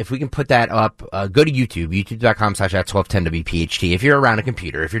 if we can put that up, go to YouTube, youtube.com/@1210WPHT. If you're around a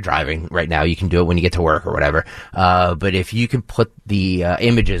computer, if you're driving right now, you can do it when you get to work or whatever. But if you can put the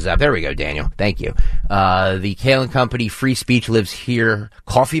images up, there we go, Daniel. Thank you. The Kale and Company Free Speech Lives Here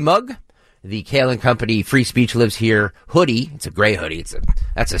coffee mug. The Kale and Company Free Speech Lives Here hoodie. It's a gray hoodie.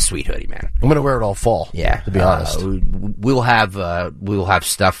 That's a sweet hoodie, man. I'm going to wear it all fall. Yeah, to be honest. We'll have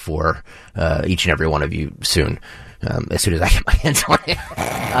stuff for each and every one of you soon. As soon as I get my hands on it.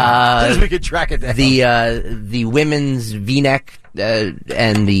 As soon as we can track it down. The women's V-neck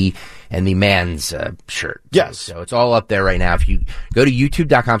and the man's shirt. Yes. So it's all up there right now. If you go to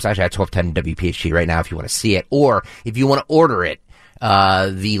youtube.com/@1210WPHT right now if you want to see it, or if you want to order it,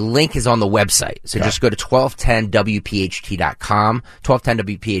 the link is on the website. So just go to 1210WPHT.com,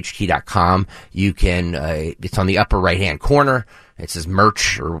 1210WPHT.com. You can, it's on the upper right-hand corner. It says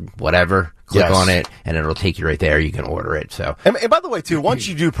merch or whatever. Click on it, and it'll take you right there. You can order it. So, and by the way, too, once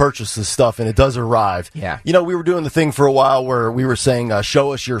you do purchase this stuff and it does arrive, we were doing the thing for a while where we were saying,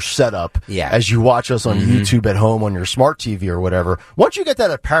 show us your setup as you watch us on YouTube at home on your smart TV or whatever. Once you get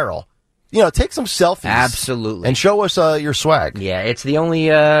that apparel, take some selfies. Absolutely. And show us your swag. Yeah, it's the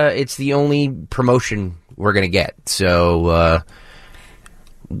only promotion we're going to get. So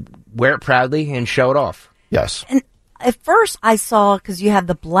wear it proudly and show it off. Yes. And at first I saw, because you have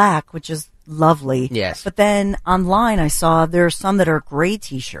the black, which is lovely. Yes. But then online I saw there are some that are gray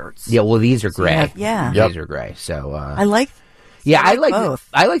T-shirts. Yeah, well, these are gray. These are gray. So I like. Yeah, I like both.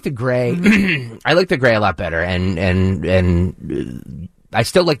 I like the gray. Mm-hmm. I like the gray a lot better, and I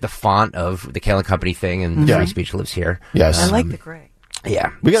still like the font of the Kale and Company thing and Free Speech Lives Here. Yes. I like the gray.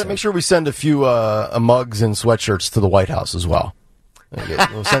 Yeah. We got to make sure we send a few mugs and sweatshirts to the White House as well.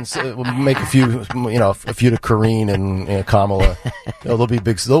 We'll make a few, a few to Karine and Kamala. They'll be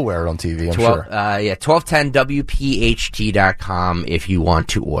big. They'll wear it on TV, I'm sure. 1210WPHT.com if you want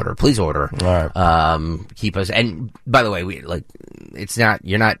to order. Please order. All right. Keep us. And by the way, you're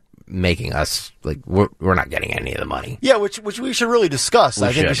not making us we're not getting any of the money. Yeah, which we should really discuss.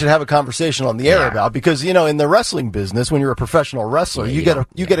 I think we should have a conversation on the air about, because in the wrestling business, when you're a professional wrestler, you get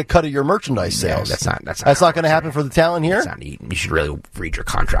a cut of your merchandise sales. That's not going to happen for the talent here. You should really read your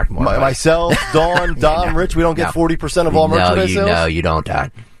contract more. Myself, Dawn, Dom, Rich, we don't get 40% of all merchandise sales. No, you don't,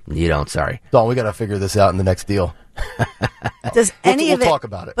 Dad. You don't. Sorry, Dawn. We got to figure this out in the next deal. Does any we'll talk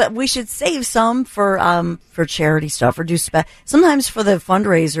about it, but we should save some for charity stuff or do sometimes for the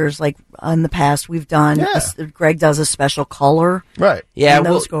fundraisers. Like in the past, we've done. Greg does a special color, right? Yeah, and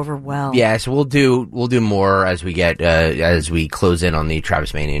those go over well. Yeah, so we'll do more as we get as we close in on the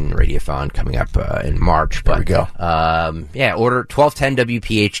Travis Manian Radiothon coming up in March. There we go. Order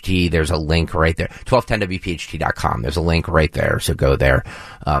 1210WPHT. There's a link right there. 1210WPHT.com. There's a link right there, so go there.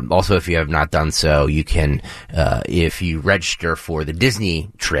 Also, if you have not done so, you can. If you register for the Disney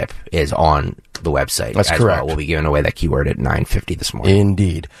trip, is on the website. That's correct. Well. We'll be giving away that keyword at 9:50 this morning.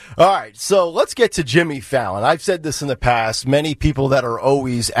 Indeed. All right, so let's get to Jimmy Fallon. I've said this in the past. Many people that are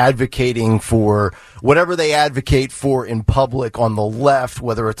always advocating for whatever they advocate for in public on the left,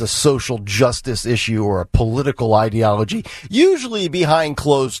 whether it's a social justice issue or a political ideology, usually behind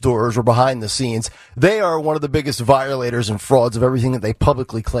closed doors or behind the scenes, they are one of the biggest violators and frauds of everything that they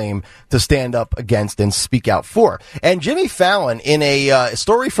publicly claim to stand up against and speak out for. And Jimmy Fallon, in a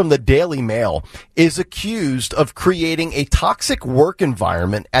story from the Daily Mail, is accused of creating a toxic work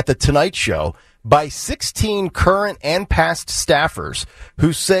environment at The Tonight Show by 16 current and past staffers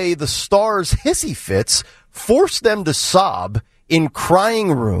who say the star's hissy fits forced them to sob in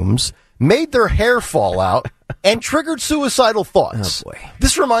crying rooms, made their hair fall out, and triggered suicidal thoughts. Oh, boy.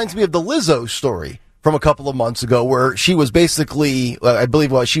 This reminds me of the Lizzo story from a couple of months ago, where she was basically, I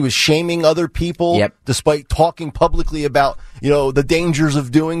believe, she was shaming other people, despite talking publicly about, the dangers of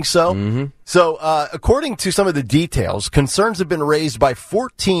doing so. Mm-hmm. So, according to some of the details, concerns have been raised by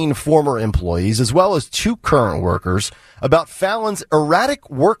 14 former employees, as well as 2 current workers, about Fallon's erratic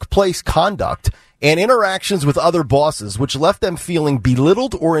workplace conduct and interactions with other bosses, which left them feeling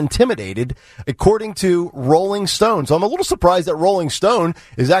belittled or intimidated, according to Rolling Stone. So I'm a little surprised that Rolling Stone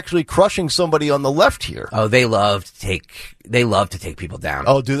is actually crushing somebody on the left here. Oh, they love to take people down.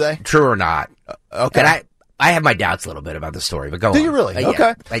 Oh, do they? True or not? Okay. And I have my doubts a little bit about the story, but go on. Do you really?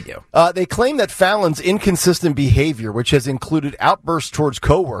 Okay. Yeah, I do. They claim that Fallon's inconsistent behavior, which has included outbursts towards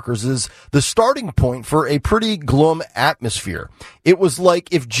coworkers, is the starting point for a pretty glum atmosphere. It was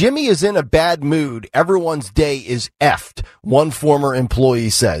like, if Jimmy is in a bad mood, everyone's day is effed, one former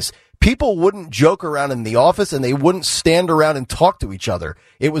employee says. People wouldn't joke around in the office, and they wouldn't stand around and talk to each other.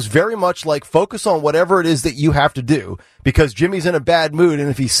 It was very much like, focus on whatever it is that you have to do, because Jimmy's in a bad mood, and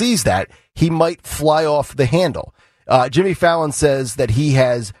if he sees that, he might fly off the handle. Jimmy Fallon says that he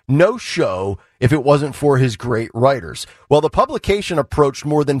has no show if it wasn't for his great writers. Well, the publication approached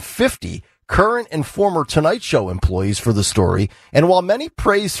more than 50 current and former Tonight Show employees for the story, and while many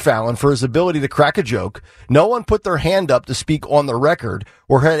praised Fallon for his ability to crack a joke, no one put their hand up to speak on the record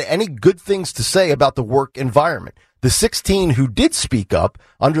or had any good things to say about the work environment. The 16 who did speak up,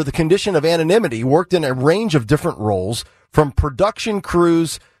 under the condition of anonymity, worked in a range of different roles, from production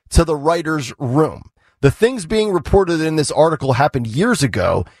crews to the writer's room. The things being reported in this article happened years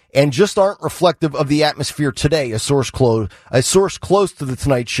ago and just aren't reflective of the atmosphere today, a source close to The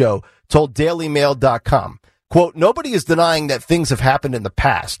Tonight Show told DailyMail.com. Quote, nobody is denying that things have happened in the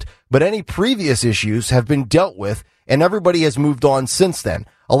past, but any previous issues have been dealt with, and everybody has moved on since then.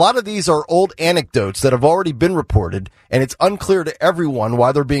 A lot of these are old anecdotes that have already been reported, and it's unclear to everyone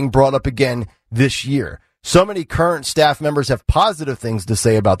why they're being brought up again this year. So many current staff members have positive things to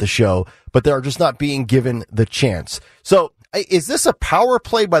say about the show, but they are just not being given the chance. So is this a power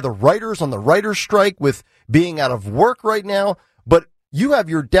play by the writers on the writer's strike with being out of work right now? But you have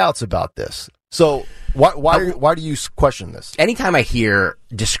your doubts about this. So why do you question this? Anytime I hear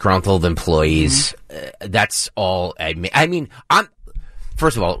disgruntled employees, that's all I mean,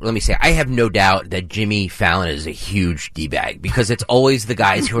 first of all, let me say, I have no doubt that Jimmy Fallon is a huge D-bag, because it's always the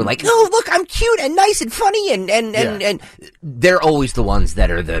guys who are like, oh, look, I'm cute and nice and funny, and they're always the ones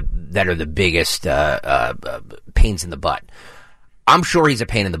that are the biggest pains in the butt. I'm sure he's a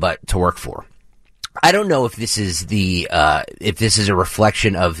pain in the butt to work for. I don't know if this is a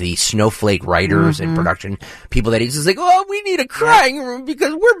reflection of the snowflake writers and production people that he's just like, oh, we need a crying room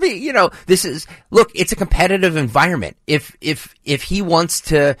because we're being, look, it's a competitive environment. If he wants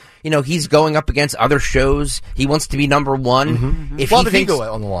to, he's going up against other shows, he wants to be number one. If he thinks ego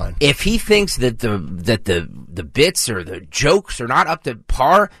on the line. If he thinks that the bits or the jokes are not up to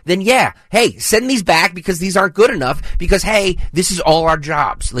par, then yeah, hey, send these back because these aren't good enough because hey, this is all our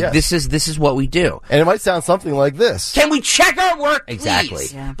jobs. Like this is what we do. And it might sound something like this. Can we check our work,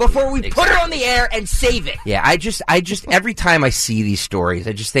 please, before we put it on the air and save it? Yeah, I just every time I see these stories,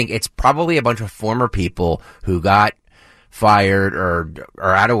 I just think it's probably a bunch of former people who got fired or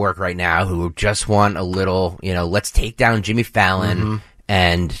are out of work right now who just want a little, let's take down Jimmy Fallon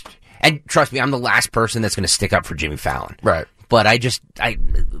and trust me, I'm the last person that's going to stick up for Jimmy Fallon. Right. But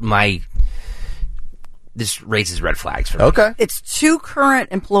this raises red flags for me. Okay. It's two current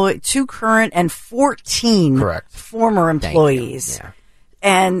and 14 former employees. Yeah.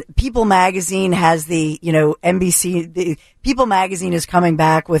 And People Magazine has the, NBC, People Magazine is coming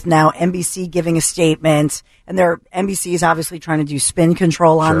back with now NBC giving a statement, and NBC is obviously trying to do spin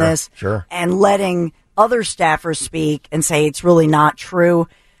control on this. Sure. And letting other staffers speak and say it's really not true.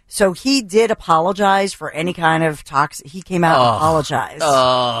 So he did apologize for any kind of toxic. He came out and apologized.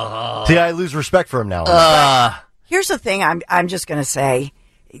 See, I lose respect for him now. Here's the thing. I'm just going to say,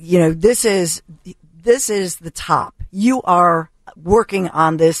 this is the top. You are working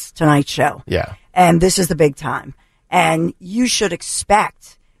on this Tonight Show. Yeah. And this is the big time. And you should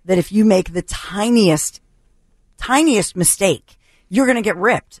expect that if you make the tiniest mistake, you're going to get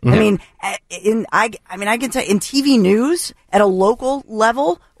ripped. I mean, I can tell in TV news at a local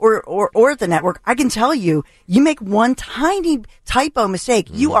level or at the network, I can tell you make one tiny typo mistake,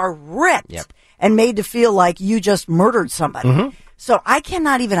 you are ripped and made to feel like you just murdered somebody. So I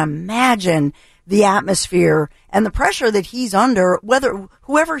cannot even imagine the atmosphere and the pressure that he's under,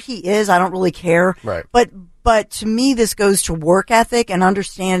 whoever he is, I don't really care. Right. But to me, this goes to work ethic and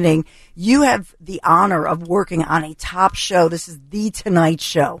understanding you have the honor of working on a top show. This is the Tonight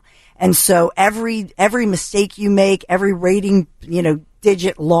Show. And so every mistake you make, every rating,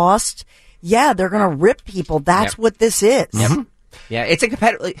 digit lost, they're going to rip people. That's what this is. Yeah, it's a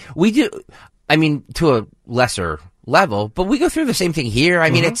competitive. We do, to a lesser level, but we go through the same thing here.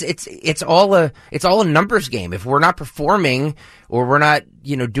 I mean, it's all a numbers game. If we're not performing or we're not,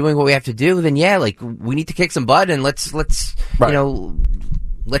 doing what we have to do, then we need to kick some butt and let's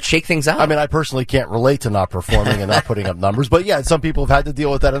shake things up. I personally can't relate to not performing and not putting up numbers, but some people have had to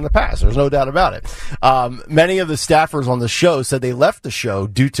deal with that in the past. There's no doubt about it. Many of the staffers on the show said they left the show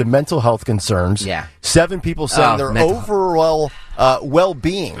due to mental health concerns. Yeah. 7 people saying their overall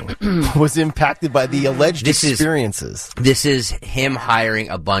well-being was impacted by the alleged experiences. This is him hiring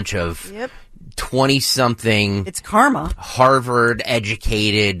a bunch of 20-something. It's karma.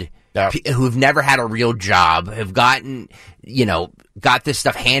 Harvard-educated who've never had a real job, have gotten, got this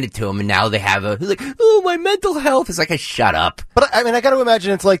stuff handed to them, and now they have my mental health. It's like, shut up. But I got to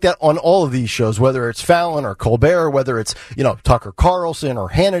imagine it's like that on all of these shows, whether it's Fallon or Colbert, whether it's, Tucker Carlson or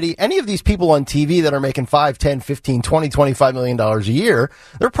Hannity, any of these people on TV that are making $5, $10, $15, $20, $25 million a year,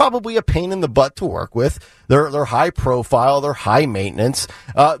 they're probably a pain in the butt to work with. They're high profile. They're high maintenance.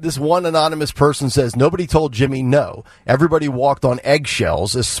 This one anonymous person says nobody told Jimmy no. Everybody walked on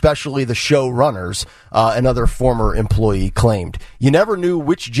eggshells, especially the showrunners. Another former employee claimed. You never knew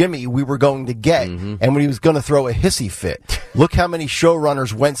which Jimmy we were going to get, and when he was going to throw a hissy fit. Look how many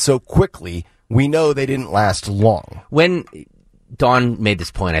showrunners went so quickly. We know they didn't last long. When Dawn made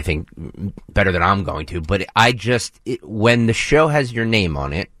this point, I think better than I'm going to, but when the show has your name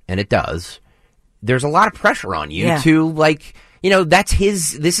on it, and it does, there's a lot of pressure on you to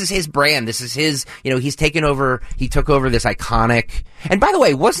this is his brand. This is his, he took over this iconic, and by the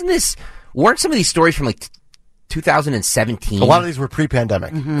way, weren't some of these stories from 2017? A lot of these were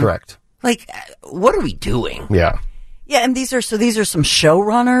pre-pandemic, correct. What are we doing? Yeah. Yeah, and these are some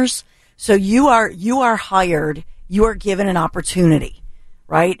showrunners. So you are hired, you are given an opportunity,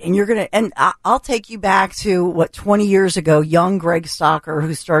 right? And I'll take you back to 20 years ago, young Greg Stocker,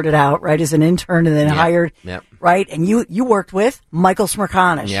 who started out, right, as an intern and then hired, right? And you worked with Michael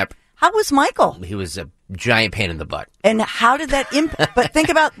Smerconish. Yep. How was Michael? He was a giant pain in the butt. And how did that impact, but think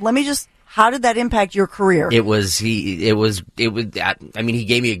about, how did that impact your career? He gave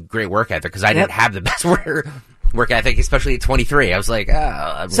me a great work ethic because I didn't have the best work ethic, especially at 23. I was like,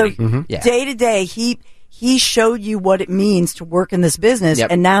 day to day, he showed you what it means to work in this business,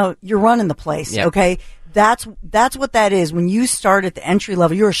 and now you're running the place, okay? That's what that is. When you start at the entry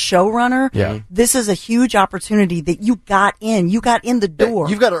level, you're a showrunner. Yeah. This is a huge opportunity that you got in. You got in the door.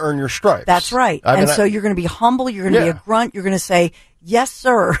 You've got to earn your stripes. That's right. So you're going to be humble. You're going to be a grunt. You're going to say, yes,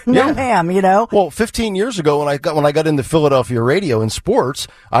 sir. No, ma'am. Well, 15 years ago when I got into Philadelphia radio and sports,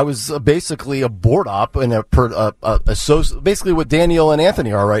 I was basically a board op and basically what Daniel and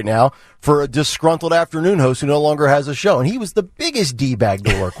Anthony are right now for a disgruntled afternoon host who no longer has a show. And he was the biggest D-bag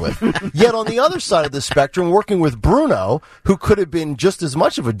to work with. Yet on the other side of the spectrum, working with Bruno, who could have been just as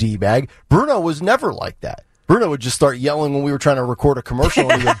much of a D-bag, Bruno was never like that. Bruno would just start yelling when we were trying to record a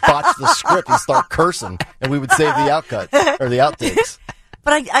commercial and he would botch the script and start cursing, and we would save the outcut or the outtakes.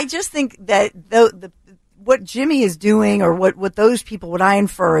 But I just think that what Jimmy is doing, or what those people, what I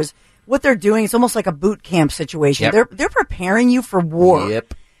infer is what they're doing, it's almost like a boot camp situation. Yep. They're preparing you for war.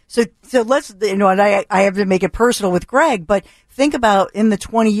 Yep. So let's, and I have to make it personal with Greg, but think about in the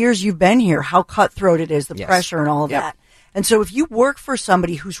 20 years you've been here, how cutthroat it is, the pressure and all of that. And so if you work for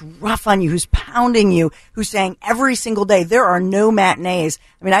somebody who's rough on you, who's pounding you, who's saying every single day, there are no matinees.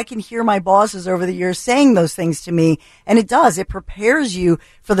 I mean, I can hear my bosses over the years saying those things to me, and it does. It prepares you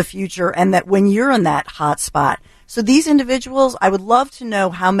for the future and that when you're in that hot spot. So these individuals, I would love to know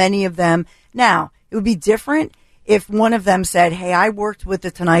how many of them. Now, it would be different if one of them said, hey, I worked with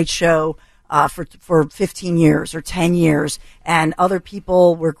The Tonight Show for 15 years or 10 years, and other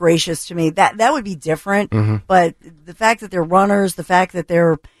people were gracious to me. That would be different. Mm-hmm. But the fact that they're runners, the fact that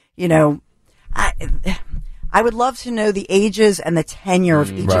they're, I would love to know the ages and the tenure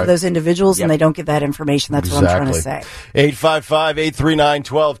of each of those individuals, and they don't give that information. That's what I'm trying to say.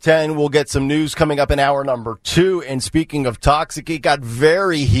 855-839-1210. We'll get some news coming up in hour number 2. And speaking of toxic, it got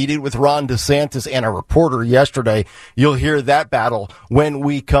very heated with Ron DeSantis and a reporter yesterday. You'll hear that battle when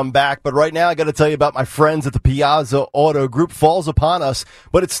we come back. But right now, I got to tell you about my friends at the Piazza Auto Group. Fall's upon us,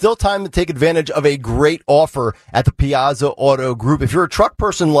 but it's still time to take advantage of a great offer at the Piazza Auto Group. If you're a truck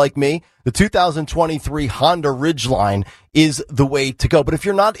person like me, the 2023 Honda Ridgeline is the way to go. But if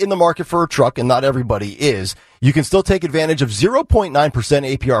you're not in the market for a truck, and not everybody is, you can still take advantage of 0.9%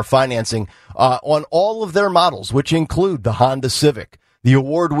 APR financing on all of their models, which include the Honda Civic, the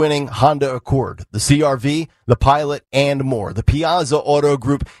award-winning Honda Accord, the CR-V, the Pilot, and more. The Piazza Auto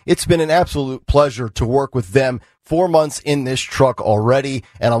Group, it's been an absolute pleasure to work with them. 4 months in this truck already,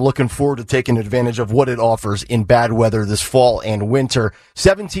 and I'm looking forward to taking advantage of what it offers in bad weather this fall and winter.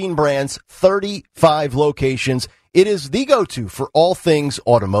 17 brands, 35 locations. It is the go-to for all things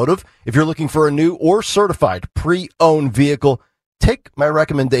automotive. If you're looking for a new or certified pre-owned vehicle, take my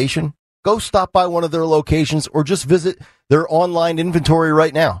recommendation. Go stop by one of their locations or just visit their online inventory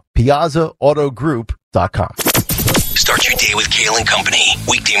right now, piazzaautogroup.com. Start your day with Kale and Company.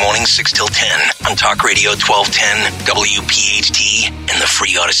 Weekday mornings 6 till 10 on Talk Radio 1210, WPHT, and the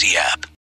free Odyssey app.